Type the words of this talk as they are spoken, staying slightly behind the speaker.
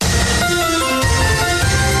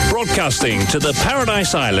Broadcasting to the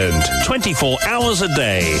Paradise Island 24 hours a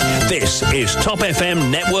day. This is Top FM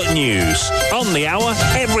Network News. On the hour,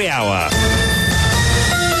 every hour.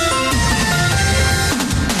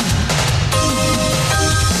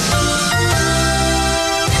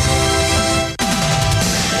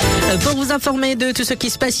 Pour vous informer de tout ce qui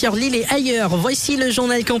se passe sur l'île et ailleurs, voici le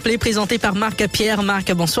journal complet présenté par Marc Pierre.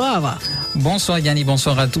 Marc, bonsoir. Bonsoir Yannick,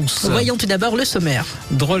 bonsoir à tous. Voyons tout d'abord le sommaire.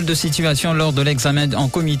 Drôle de situation lors de l'examen en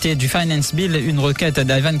comité du Finance Bill. Une requête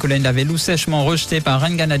d'Ivan Kolendavelou sèchement rejetée par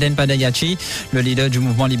Renganaden Padayachi, le leader du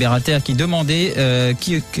mouvement libérateur, qui demandait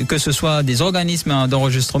que ce soit des organismes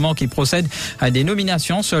d'enregistrement qui procèdent à des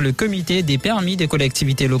nominations sur le comité des permis des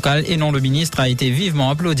collectivités locales et non le ministre, a été vivement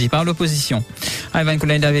applaudi par l'opposition. Ivan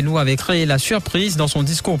Kolendavelou avait créé la surprise dans son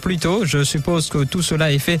discours plus tôt. Je suppose que tout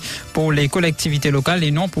cela est fait pour les collectivités locales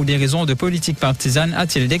et non pour des raisons de politique partisane,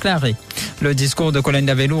 a-t-il déclaré. Le discours de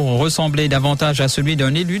Kolendavelou ressemblait davantage à celui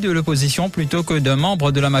d'un élu de l'opposition plutôt que d'un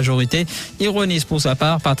membre de la majorité, ironise pour sa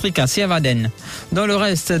part Patrick Asiavaden. Dans le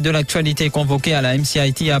reste de l'actualité convoquée à la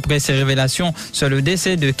MCIT après ses révélations sur le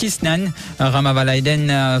décès de Kisnan,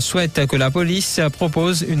 Ramavalaiden souhaite que la police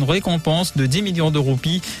propose une récompense de 10 millions de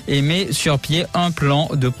roupies et met sur pied un plan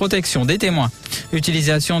de protection des témoins.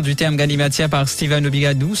 Utilisation du terme galimatia par Steven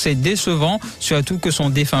Obigadou, c'est décevant, surtout que son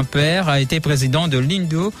défunt père a été président de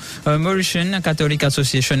l'Indo-Mauritian Catholic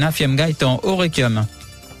Association à Fiemgaitan Orekium.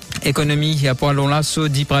 Économie à Poilon-Lasso,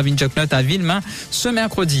 dit Pravin Joknot à Villemain ce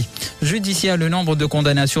mercredi. Judiciaire, le nombre de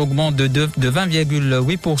condamnations augmente de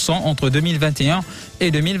 20,8% entre 2021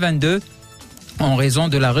 et 2022. En raison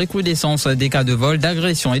de la recrudescence des cas de vol,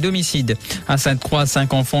 d'agression et d'homicide. À Sainte-Croix,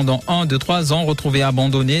 5 enfants dont un de 3 ans retrouvés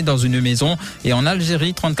abandonnés dans une maison. Et en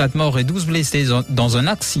Algérie, 34 morts et 12 blessés dans un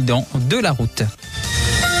accident de la route.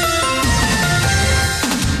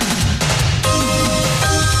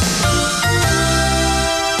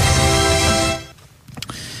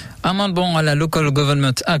 Amendement à la Local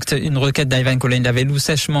Government Act, une requête d'Ivan Kolendavelou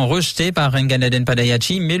sèchement rejetée par Renganaden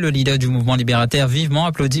Padayachi, mais le leader du mouvement libérateur vivement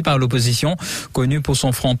applaudi par l'opposition. Connu pour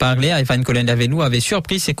son franc-parler, Ivan Kolendavelou avait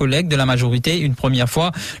surpris ses collègues de la majorité une première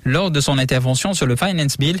fois lors de son intervention sur le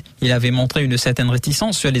Finance Bill. Il avait montré une certaine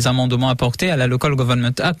réticence sur les amendements apportés à la Local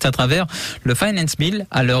Government Act à travers le Finance Bill.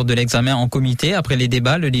 À l'heure de l'examen en comité, après les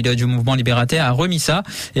débats, le leader du mouvement libérateur a remis ça,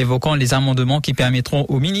 évoquant les amendements qui permettront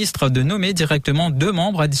au ministre de nommer directement 2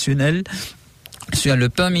 membres additionnels sur le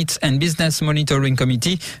Permits and Business Monitoring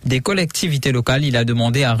Committee des collectivités locales. Il a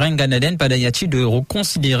demandé à Renganaden Padayachi de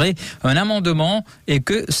reconsidérer un amendement et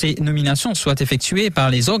que ces nominations soient effectuées par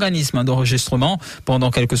les organismes d'enregistrement.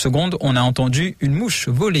 Pendant quelques secondes, on a entendu une mouche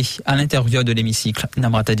voler à l'intérieur de l'hémicycle.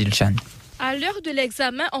 Namrata Dilchan. À l'heure de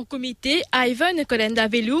l'examen en comité, Ivan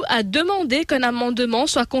Kolendavelou a demandé qu'un amendement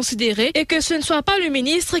soit considéré et que ce ne soit pas le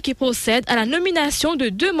ministre qui procède à la nomination de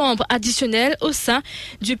 2 membres additionnels au sein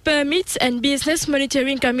du Permits and Business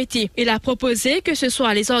Monitoring Committee. Il a proposé que ce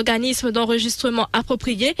soit les organismes d'enregistrement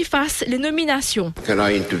appropriés qui fassent les nominations. Can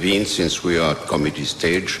I intervene since we are at committee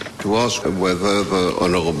stage to ask whether the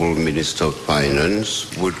Honourable Minister of Finance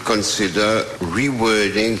would consider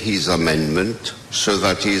rewording his amendment so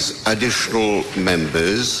that his additional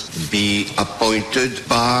members be appointed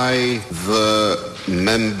by the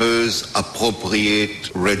members'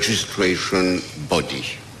 appropriate registration body,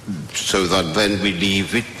 so that then we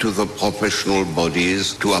leave it to the professional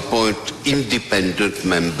bodies to appoint independent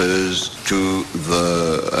members to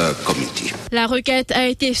the committee. La requête a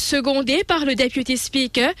été secondée par le Deputy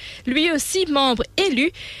Speaker, lui aussi membre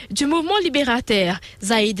élu du mouvement libérateur.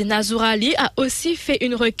 Zaïd Nazourali a aussi fait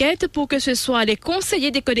une requête pour que ce soit les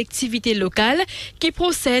conseillers des collectivités locales qui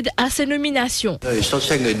procèdent à ces nominations.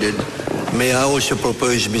 May I also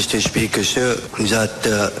propose, Mr. Speaker, sir, that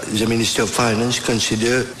the Minister of Finance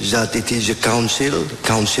consider that it is the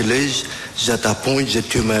councillors that appoint the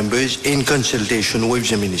 2 members in consultation with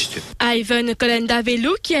the Minister. Ivan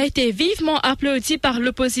Kolendavelou, qui a été vivement applaudi par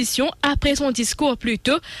l'opposition après son discours plus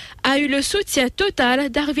tôt, a eu le soutien total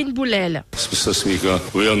d'Arvin Boulel. Mr. Speaker,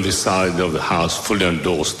 we on this side of the House fully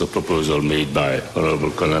endorse the proposal made by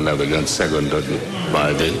Honourable Kolendavelou and seconded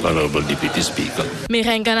by the Honourable Deputy Speaker. Mais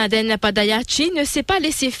Renganaden Padayachi ne s'est pas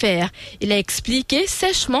laissé faire. Il a expliqué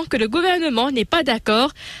sèchement que le gouvernement n'est pas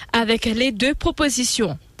d'accord avec les 2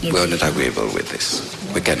 propositions. We are not agreeable with this.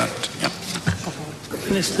 We cannot. Yeah.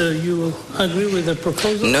 Minister, you agree with the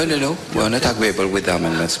proposal? No. We are not agreeable with the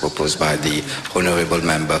amendments proposed by the honourable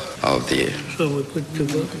member of the... So we put to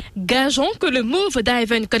vote. Gageons que le move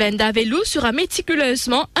d'Ivan Kolendavelou sera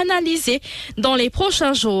méticuleusement analysé dans les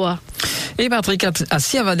prochains jours. Et Patrick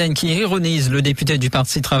Assiavaden, qui ironise, le député du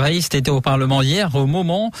Parti travailliste, était au Parlement hier au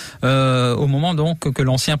moment donc que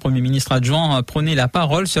l'ancien Premier ministre adjoint prenait la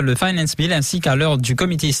parole sur le Finance Bill ainsi qu'à l'heure du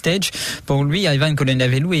Committee Stage. Pour lui, Ivan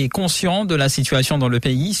Kolenavelou est conscient de la situation dans le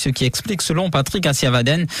pays, ce qui explique selon Patrick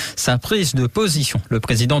Assiavaden sa prise de position. Le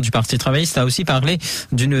président du Parti travailliste a aussi parlé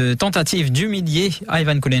d'une tentative d'humilier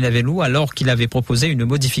Ivan Kolenavelou alors qu'il avait proposé une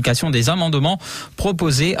modification des amendements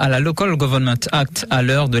proposés à la Local Government Act à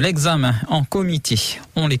l'heure de l'examen en comité.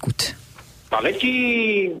 On l'écoute.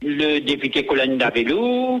 Paraît-il, le député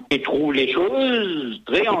Kolenavelou trouve les choses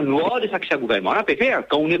très en noir de ce que ce gouvernement a pu faire.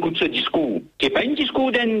 Quand on écoute ce discours, qui n'est pas un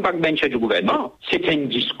discours d'un backbencher du gouvernement, c'est un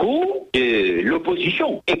discours de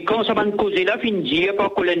l'opposition. Et quand ça va nous causer là, fin de dire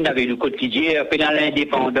par Kolenavelou, quotidien, pendant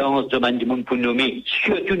l'indépendance de man du monde pour nommer,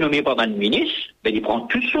 surtout nommé par un ministre, ben il prend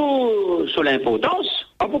tout sur l'importance.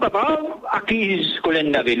 Pourquoi pas acquise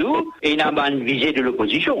Kolenavelou et n'a pas une visée de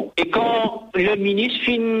l'opposition. Et quand le ministre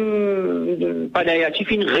fin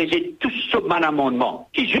réser tout ce bon amendement,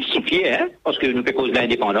 qui est justifié, parce que nous fait cause de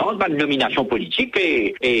l'indépendance, bonne nomination politique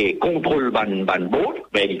et contrôle ban board,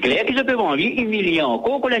 ben il est clair qu'ils peuvent envie humilier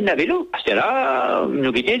encore Kolenavelou. C'est là,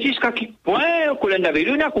 nous guettons jusqu'à qui point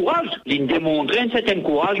Kolenavelou n'a courage. Il démontre un certain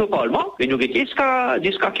courage au Parlement, mais nous guettons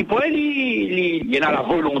jusqu'à qui point il y a la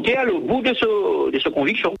volonté à au bout de ce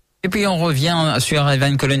conviction. Et puis on revient sur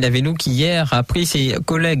Ivan Kolenavelou qui hier a pris ses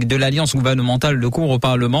collègues de l'Alliance gouvernementale de court au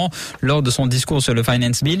Parlement. Lors de son discours sur le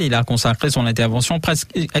Finance Bill, il a consacré son intervention presque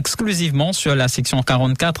exclusivement sur la section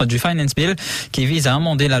 44 du Finance Bill qui vise à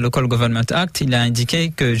amender la Local Government Act. Il a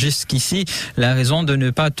indiqué que jusqu'ici, la raison de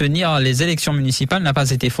ne pas tenir les élections municipales n'a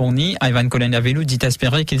pas été fournie. Ivan Kolenavelou dit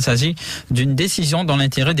espérer qu'il s'agit d'une décision dans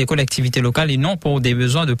l'intérêt des collectivités locales et non pour des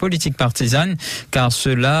besoins de politique partisane, car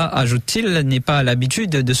cela, ajoute-t-il, n'est pas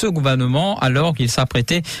l'habitude de ce gouvernement. Alors qu'il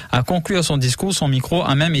s'apprêtait à conclure son discours, son micro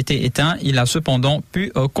a même été éteint. Il a cependant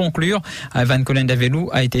pu conclure. Ivan Kolenavelou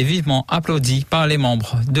a été vivement applaudi par les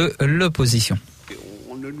membres de l'opposition.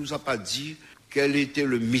 On ne nous a pas dit quel était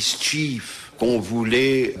le mischief qu'on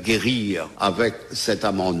voulait guérir avec cet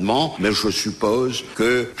amendement, mais je suppose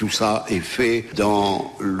que tout ça est fait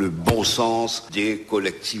dans le bon sens des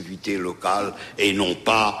collectivités locales et non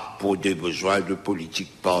pas pour des besoins de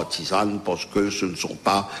politique partisane, parce que ce ne sont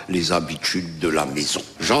pas les habitudes de la maison.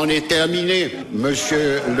 J'en ai terminé,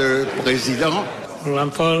 Monsieur le Président.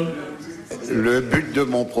 Jean-Paul. Le but de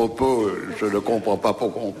mon propos, je ne comprends pas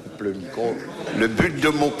pourquoi on coupe le micro. Le but de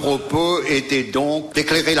mon propos était donc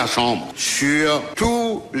d'éclairer la Chambre sur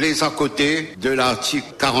tous les à côté de l'article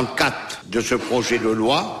 44 de ce projet de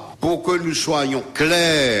loi pour que nous soyons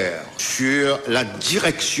clairs sur la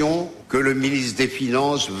direction que le ministre des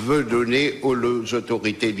Finances veut donner aux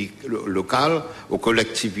autorités locales, aux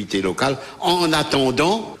collectivités locales, en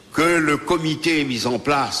attendant que le comité mis en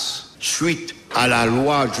place suite à la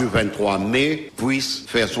loi du 23 mai, puisse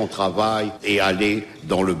faire son travail et aller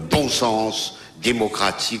dans le bon sens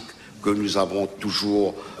démocratique que nous avons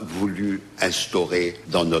toujours voulu instaurer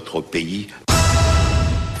dans notre pays.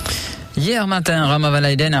 Hier matin, Rama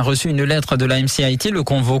Laiden a reçu une lettre de la MCIT le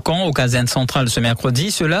convoquant aux casernes centrales ce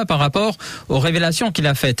mercredi. Cela par rapport aux révélations qu'il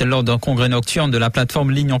a faites lors d'un congrès nocturne de la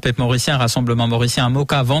plateforme L'Union Peuple Mauricien, Rassemblement Mauricien à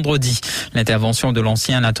Moka vendredi. L'intervention de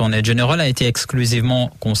l'ancien attorney général a été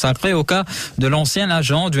exclusivement consacrée au cas de l'ancien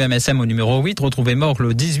agent du MSM au numéro 8 retrouvé mort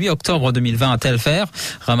le 18 octobre 2020 à Telfer.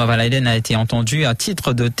 Rama Laiden a été entendu à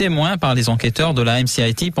titre de témoin par les enquêteurs de la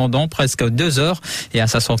MCIT pendant presque 2 heures et à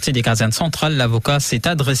sa sortie des casernes centrales, l'avocat s'est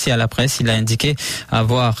adressé à la presse. Il a indiqué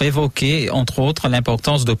avoir évoqué, entre autres,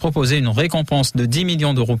 l'importance de proposer une récompense de 10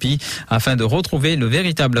 millions de roupies afin de retrouver le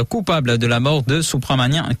véritable coupable de la mort de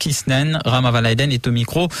Supramanian Kisnen. Rama Laiden est au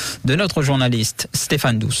micro de notre journaliste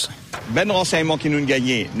Stéphane Douce. Ben renseignement qui nous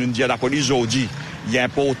gagné, nous dit à la police aujourd'hui, il y a un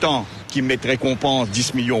important qui met récompense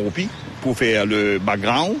 10 millions de roupies pour faire le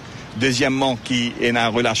background. Deuxièmement, qui est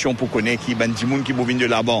en relation pour connaître qui ben du monde qui vient de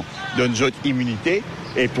là-bas donne une autre immunité.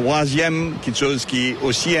 Et troisième, quelque chose qui est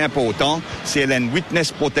aussi important, c'est l'Un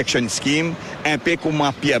Witness Protection Scheme, un peu comme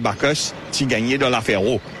Pierre Bacchus, qui gagnait dans l'affaire.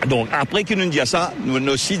 Donc, après qu'il nous dit ça, nous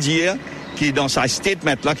allons aussi dire qui dans sa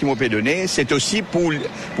statement là qui m'a donné, c'est aussi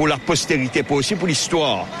pour la postérité, aussi pour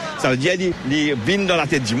l'histoire. Ça veut dire les vignes dans la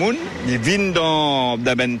tête du monde, les vignes dans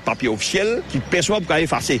un papier officiel qui perçoivent pour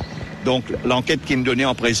effacer. Donc, l'enquête qui me donnait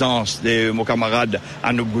en présence de mon camarade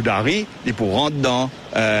Anouk Goudari, il pour rentrer dans,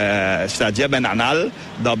 c'est-à-dire anal,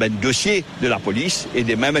 dans dossier de la police et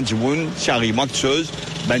des mêmes Djimoun, si arrive quelque chose,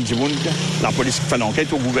 Djimoun, la police qui fait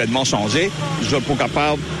l'enquête au gouvernement changé, je suis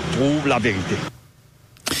capable de trouver la vérité.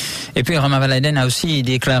 Et puis Rama Valaiden a aussi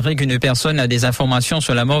déclaré qu'une personne a des informations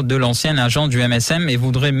sur la mort de l'ancien agent du MSM et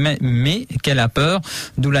voudrait mais qu'elle a peur,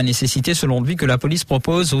 d'où la nécessité selon lui que la police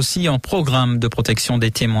propose aussi un programme de protection des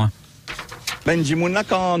témoins. Benjimouna,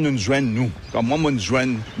 quand nous joignons, nous, quand moi, nous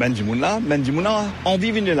joignons Benjimouna, on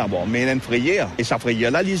vit venir là-bas, mais il y a une frayeur, et sa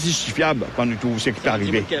frayeur-là, elle est justifiable quand nous trouvons ce qui est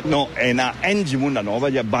arrivé. Non, il y a un Jimouna, on va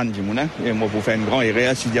dire Benjimouna, et moi, pour faire une grande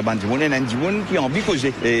erreur, si je dis Benjimouna, il y a un Jimouna qui a envie de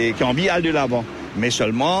causer, et qui a envie d'aller de l'avant. Mais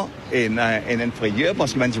seulement, il y a une frayeur,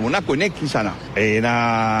 parce que Benjimouna connaît qui ça n'a. Et il y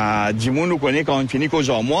a Jimouna nous connaît quand on finit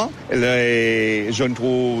cause en moi, je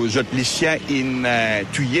trouve, je policier, il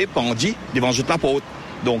tué, pendu, devant la porte.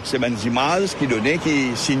 Donc, c'est ben images qui donnait qui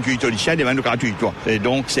c'est une cuitolicienne devant le gratuit, toi. Et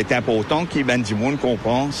donc, c'est important que ben du monde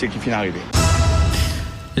comprend ce qui finit d'arriver.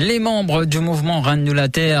 Les membres du mouvement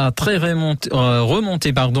Ranulater très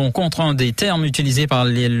remontés contre un des termes utilisés par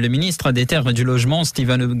le ministre des Terres et du Logement,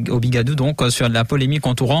 Stephen Obigadou, donc sur la polémique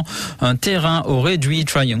entourant un terrain au Réduit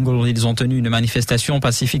Triangle. Ils ont tenu une manifestation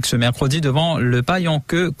pacifique ce mercredi devant le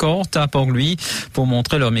Payanque Court à Port-Louis pour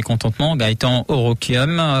montrer leur mécontentement. Gaëtan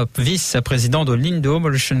Orokium, vice-président de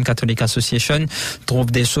l'Indo-Mauritian Catholic Association,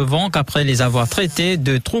 trouve décevant qu'après les avoir traités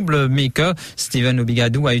de troublemakers, Stephen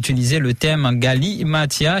Obigadou a utilisé le terme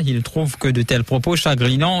Gali-Matia. Il trouve que de tels propos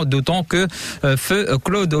chagrinants, d'autant que feu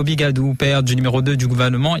Claude Obigadou, père du numéro 2 du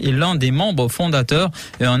gouvernement, est l'un des membres fondateurs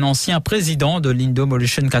et un ancien président de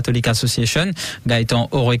l'Indo-Mauritian Catholic Association. Gaëtan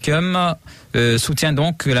Orokium soutient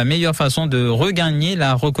donc que la meilleure façon de regagner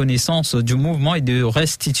la reconnaissance du mouvement est de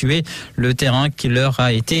restituer le terrain qui leur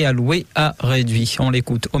a été alloué à Réduit. On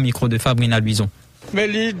l'écoute au micro de Fabrina Luison. Mais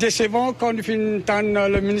les décevant quand nous finissons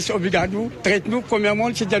le ministre Obigadou traite nous premièrement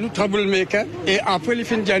c'est nous troublemaker et après il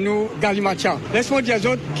finit nous Galimatia. Laisse-moi dire aux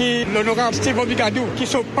autres que l'honorable Steve Obigadou qui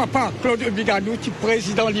son papa Claude Obigadou qui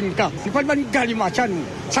président l'IMCA. C'est pas de Galimatia nous.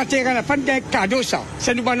 Ça terrain n'a pas de cadeau ça.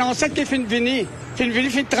 C'est nous bonnes ancêtres qui finissent venir.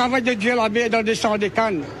 Fin travail de Dieu là-bas dans des champs de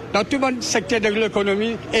cannes, dans tout le secteur de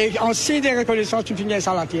l'économie, et en signe de reconnaissance, tu finis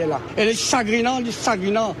ça la terre là. Et les chagrinants,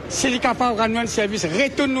 si les capables de rendre un service,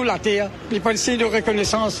 retourne-nous la terre, il pas de signe de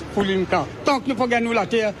reconnaissance pour l'IMCA. Tant que nous pouvons gagner la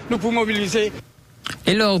terre, nous pouvons mobiliser.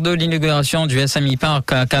 Et lors de l'inauguration du SMI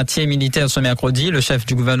Park à quartier militaire ce mercredi, le chef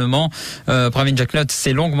du gouvernement, Pravin Jacknot,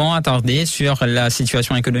 s'est longuement attardé sur la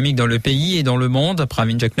situation économique dans le pays et dans le monde.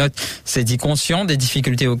 Pravin Jacknot s'est dit conscient des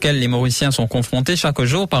difficultés auxquelles les Mauriciens sont confrontés chaque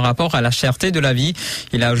jour par rapport à la cherté de la vie.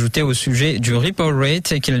 Il a ajouté au sujet du repo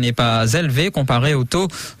rate qu'il n'est pas élevé comparé au taux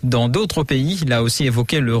dans d'autres pays. Il a aussi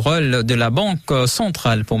évoqué le rôle de la Banque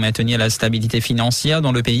centrale pour maintenir la stabilité financière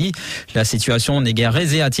dans le pays. La situation n'est guère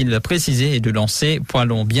aisée, a-t-il précisé, et de lancer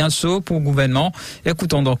poilons bien chaud pour le gouvernement.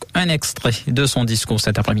 Écoutons donc un extrait de son discours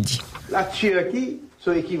cet après-midi. La Turquie,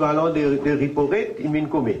 son équivalent de repo rate, il mène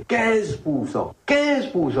combien 15%.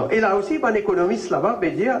 15%. Et là aussi, un économiste là-bas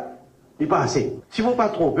peut dire, il n'est pas assez. Si vous ne pas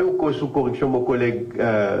tromper, ou sous correction, mon collègue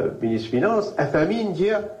ministre des Finances, FMI me dit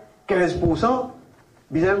 15%,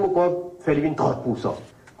 bizarrement, quoi, fait 30%.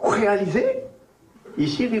 Réalisez,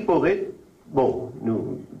 ici, repo rate, bon,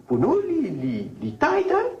 pour nous, il taille,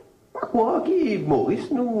 hein. Quoi qui Maurice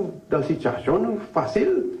nous dans une situation nous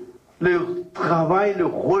facile le travail, le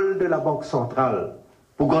rôle de la Banque centrale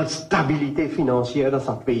pour une stabilité financière dans ce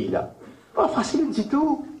pays-là. Pas facile du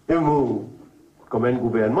tout. Et moi, comme un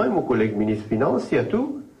gouvernement et mon collègue ministre des Finances,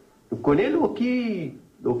 surtout, nous connaissons qui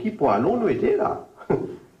poilons nous étaient là.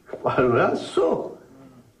 Poilons là, sauf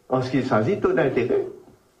en ce qui s'agit de taux d'intérêt.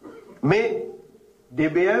 Mais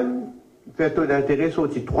DBM fait taux d'intérêt sur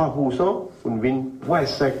 3%, on vient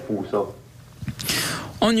 5%.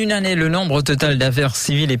 En une année, le nombre total d'affaires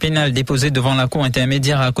civiles et pénales déposées devant la Cour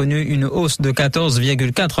intermédiaire a connu une hausse de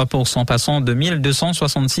 14,4%, passant de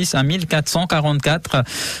 1266 à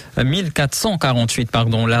 1448.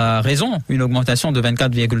 La raison, une augmentation de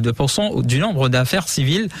 24,2% du nombre d'affaires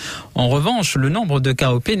civiles. En revanche, le nombre de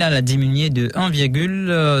cas au pénal a diminué de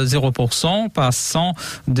 1,0%, passant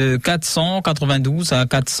de 492 à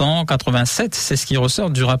 487. C'est ce qui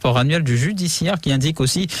ressort du rapport annuel du judiciaire qui indique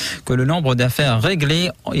aussi que le nombre d'affaires réglées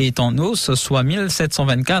est en hausse, soit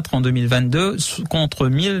 1724 en 2022 contre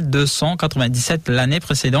 1297 l'année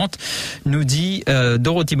précédente, nous dit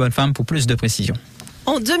Dorothy Bonnefemme pour plus de précisions.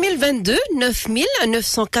 En 2022, 9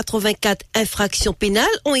 984 infractions pénales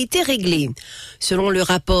ont été réglées. Selon le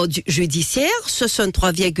rapport du judiciaire,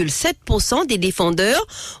 63,7% des défendeurs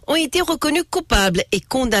ont été reconnus coupables et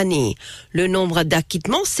condamnés. Le nombre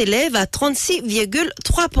d'acquittements s'élève à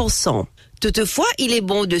 36,3%. Toutefois, il est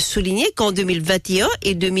bon de souligner qu'en 2021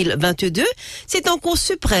 et 2022, c'est en Cour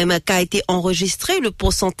suprême qu'a été enregistré le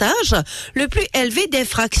pourcentage le plus élevé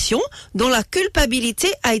d'infractions dont la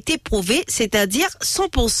culpabilité a été prouvée, c'est-à-dire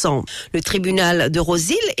 100%. Le tribunal de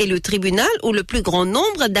Rosil est le tribunal où le plus grand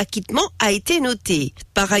nombre d'acquittements a été noté.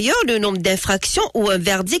 Par ailleurs, le nombre d'infractions où un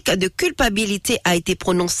verdict de culpabilité a été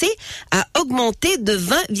prononcé a augmenté de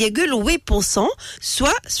 20,8%,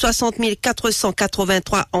 soit 60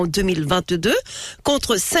 483 en 2022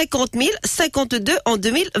 contre 50 052 en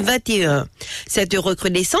 2021. Cette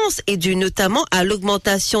recrudescence est due notamment à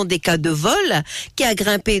l'augmentation des cas de vol qui a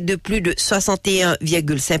grimpé de plus de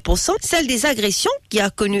 61,5%, celle des agressions qui a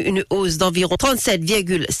connu une hausse d'environ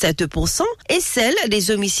 37,7% et celle des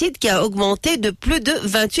homicides qui a augmenté de plus de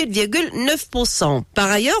 28,9%. Par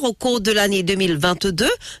ailleurs, au cours de l'année 2022,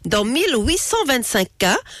 dans 1825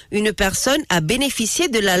 cas, une personne a bénéficié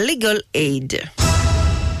de la Legal Aid.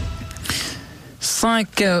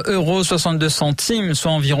 5,62 €,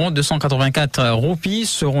 soit environ 284 roupies,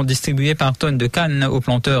 seront distribués par tonne de canne aux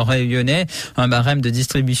planteurs réunionnais. Un barème de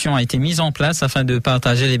distribution a été mis en place afin de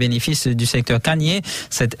partager les bénéfices du secteur cannier.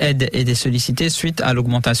 Cette aide est sollicitée suite à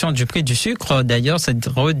l'augmentation du prix du sucre. D'ailleurs,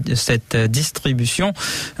 cette distribution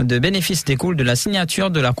de bénéfices découle de la signature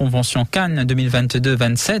de la convention Cannes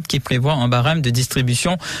 2022-27 qui prévoit un barème de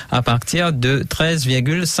distribution à partir de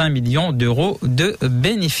 13,5 millions d'euros de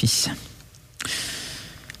bénéfices.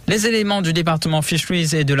 Les éléments du département Fisheries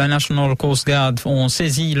et de la National Coast Guard ont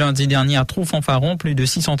saisi lundi dernier à Trou-Fanfaron plus de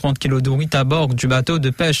 630 kilos d'ourrit à bord du bateau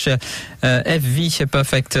de pêche FV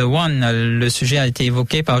Perfect One. Le sujet a été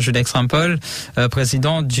évoqué par Judex Rampol,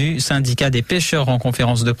 président du syndicat des pêcheurs en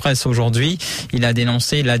conférence de presse aujourd'hui. Il a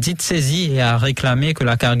dénoncé la dite saisie et a réclamé que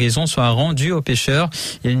la cargaison soit rendue aux pêcheurs.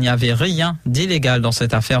 Il n'y avait rien d'illégal dans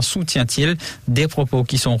cette affaire, soutient-il, des propos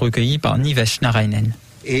qui sont recueillis par Nivesh Narainen.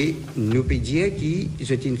 Et nous pouvons dire qu'ils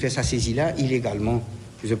ont fait sa saisie-là illégalement.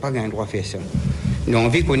 Ils n'ont pas un droit à faire ça. Nous avons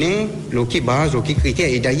vu qu'on est le base, le critère.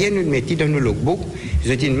 Et d'ailleurs, nous mettons dans nos logbooks,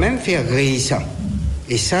 ils ont même fait réussir ça.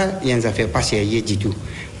 Et ça, il y a une affaire pas sérieuse du tout.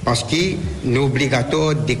 Parce que nous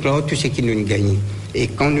obligatoire de déclarer tout ce que nous gagnons. Et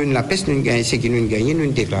quand nous la pêche, nous gagnons ce que nous gagnons,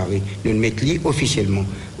 nous déclarons. Nous mettons officiellement.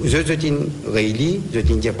 Vous autres, vous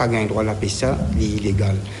n'avez pas un droit à la pêche, ça,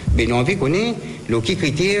 illégal. Mais nous avons vu qu'on est le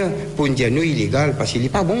critère pour nous dire nous illégal parce qu'il n'est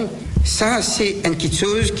pas bon. Ça, c'est une petite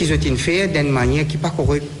chose qu'ils ont fait d'une manière qui n'est pas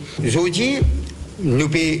correcte. Aujourd'hui, nous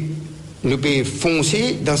pouvons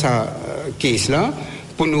foncer dans sa caisse-là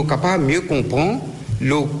pour nous capables mieux comprendre.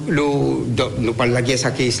 Nous parlons de la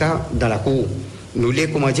caisse là dans la cour. Nous les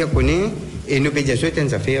comment dire qu'on est et nous pouvons dire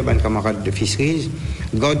certaines affaires, mes camarades de fisheries,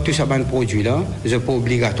 garde tout ça, ban produit là, je peux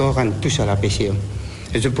obligatoire rendre tout ça à la pêcheur.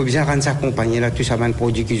 Je peux bien rendre sa compagnie là, tout ça, ban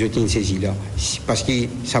produit qui ont saisi là. Parce que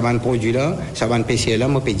ça ban produit là, ça ban pêcheur là,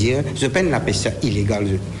 moi peux dire, je peine la pêche ça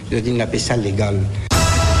illégale, je dis la pêche ça légale.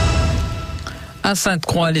 À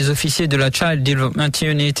Sainte-Croix, les officiers de la Child Development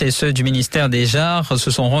Unit et ceux du ministère des Arts se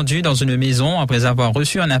sont rendus dans une maison après avoir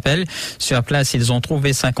reçu un appel. Sur place, ils ont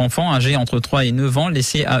trouvé 5 enfants âgés entre 3 et 9 ans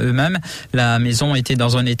laissés à eux-mêmes. La maison était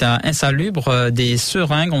dans un état insalubre. Des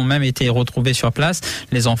seringues ont même été retrouvées sur place.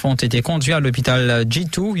 Les enfants ont été conduits à l'hôpital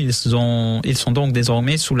G2. Ils sont donc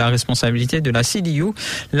désormais sous la responsabilité de la CDU.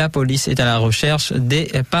 La police est à la recherche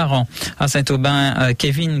des parents. À Saint-Aubin,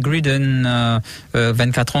 Kevin Gruden,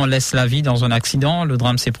 24 ans, laisse la vie dans un accident. Le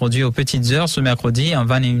drame s'est produit aux petites heures ce mercredi. Un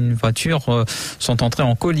van et une voiture sont entrés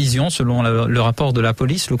en collision. Selon le rapport de la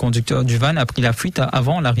police, le conducteur du van a pris la fuite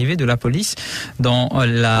avant l'arrivée de la police. Dans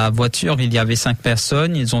la voiture, il y avait 5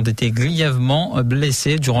 personnes. Ils ont été grièvement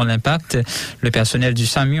blessés durant l'impact. Le personnel du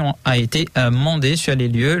SAMU a été mandé sur les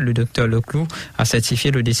lieux. Le docteur Leclou a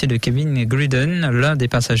certifié le décès de Kevin Gruden, l'un des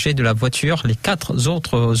passagers de la voiture. Les 4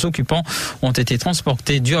 autres occupants ont été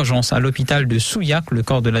transportés d'urgence à l'hôpital de Souillac. Le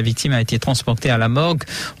corps de la victime a été transporté à la morgue.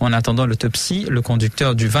 En attendant l'autopsie, le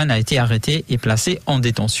conducteur du van a été arrêté et placé en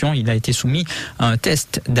détention. Il a été soumis à un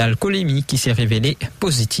test d'alcoolémie qui s'est révélé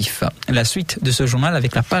positif. La suite de ce journal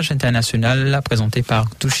avec la page internationale présentée par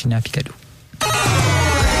Tushina Picadou.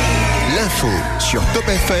 L'info sur Top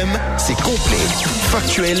FM, c'est complet,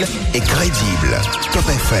 factuel et crédible. Top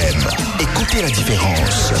FM, écoutez la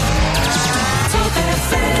différence. Top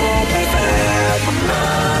FM,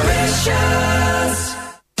 Mauritius.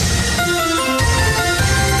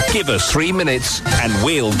 Give us 3 minutes and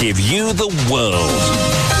we'll give you the world.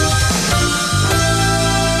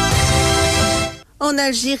 En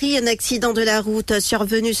Algérie, un accident de la route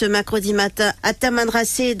survenu ce mercredi matin à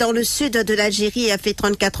Tamanrasset dans le sud de l'Algérie a fait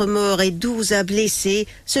 34 morts et 12 blessés.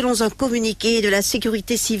 Selon un communiqué de la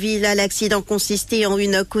sécurité civile, l'accident consistait en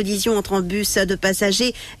une collision entre un bus de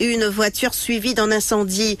passagers et une voiture suivie d'un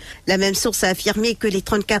incendie. La même source a affirmé que les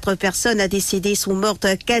 34 personnes décédées sont mortes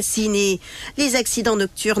calcinées. Les accidents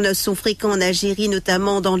nocturnes sont fréquents en Algérie,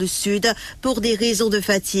 notamment dans le sud, pour des raisons de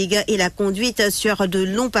fatigue et la conduite sur de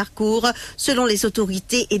longs parcours, selon les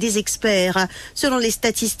autorités et des experts. Selon les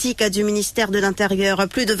statistiques du ministère de l'Intérieur,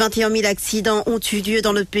 plus de 21 000 accidents ont eu lieu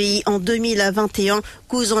dans le pays en 2021,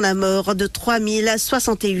 causant la mort de 3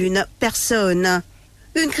 061 personnes.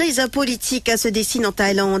 Une crise politique se dessine en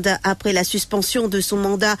Thaïlande après la suspension de son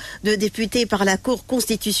mandat de député par la Cour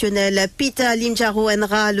constitutionnelle. Pita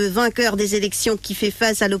Limjaroenra, le vainqueur des élections qui fait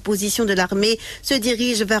face à l'opposition de l'armée, se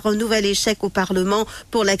dirige vers un nouvel échec au Parlement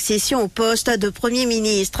pour l'accession au poste de Premier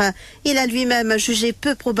ministre. Il a lui-même jugé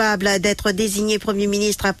peu probable d'être désigné Premier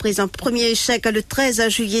ministre après un premier échec le 13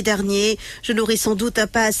 juillet dernier. Je n'aurai sans doute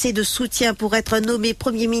pas assez de soutien pour être nommé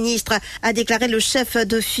Premier ministre, a déclaré le chef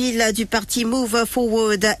de file du parti Move Forward,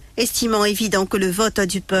 estimant évident que le vote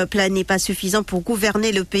du peuple n'est pas suffisant pour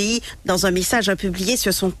gouverner le pays. Dans un message publié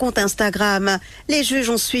sur son compte Instagram, les juges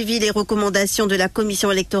ont suivi les recommandations de la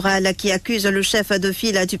commission électorale qui accuse le chef de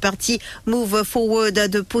file du parti Move Forward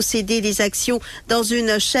de posséder des actions dans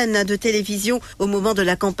une chaîne de télévision au moment de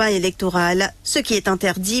la campagne électorale, ce qui est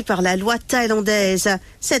interdit par la loi thaïlandaise.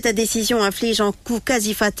 Cette décision inflige un coup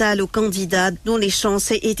quasi fatal aux candidats dont les chances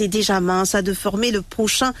étaient déjà minces de former le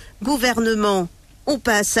prochain gouvernement. On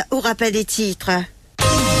passe au rappel des titres.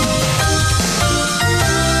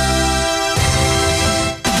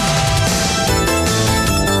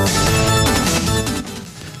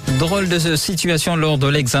 Drôle de situation lors de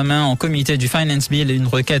l'examen en comité du Finance Bill. Une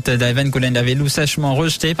requête d'Ivan Kolendavelou sèchement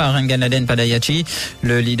rejetée par Renganaden Padayachi,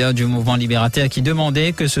 le leader du mouvement libérateur, qui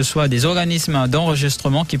demandait que ce soit des organismes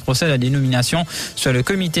d'enregistrement qui procèdent à des nominations sur le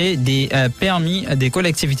comité des permis des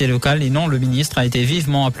collectivités locales et non le ministre, a été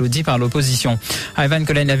vivement applaudi par l'opposition. Ivan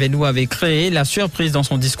Kolendavelou avait créé la surprise dans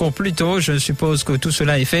son discours plus tôt. Je suppose que tout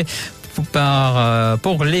cela est fait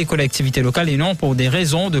pour les collectivités locales et non pour des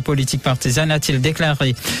raisons de politique partisane, a-t-il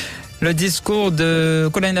déclaré. Le discours de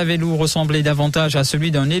Kolendavelou ressemblait davantage à celui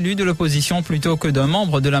d'un élu de l'opposition plutôt que d'un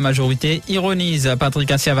membre de la majorité, ironise Patrick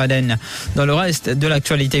Assiavaden. Dans le reste de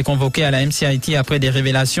l'actualité convoquée à la MCIT après des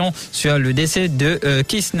révélations sur le décès de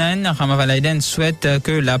Kisnen, Ramavalaiden souhaite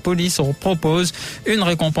que la police propose une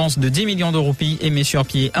récompense de 10 millions de roupies et met sur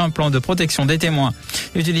pied un plan de protection des témoins.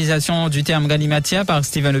 L'utilisation du terme galimatia par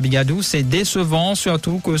Stephen Obigadou, c'est décevant,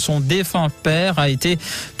 surtout que son défunt père a été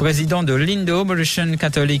président de l'Indo-Mauritian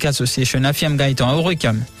Catholic Association à Fiam Gaëtan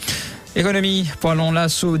Auricam. Économie, poilon la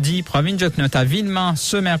Saudi, Pravinjoknot à Vilma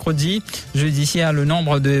ce mercredi. Judiciaire, le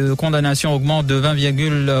nombre de condamnations augmente de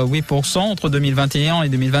 20,8% entre 2021 et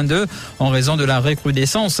 2022 en raison de la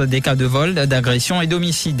recrudescence des cas de vol, d'agression et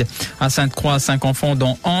d'homicide. À Sainte-Croix, 5 enfants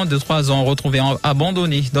dont un de 3 ans retrouvés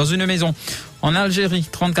abandonnés dans une maison. En Algérie,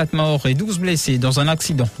 34 morts et 12 blessés dans un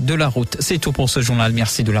accident de la route. C'est tout pour ce journal.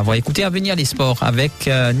 Merci de l'avoir écouté. À venir les sports avec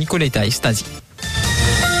Nicoletta et Stasi.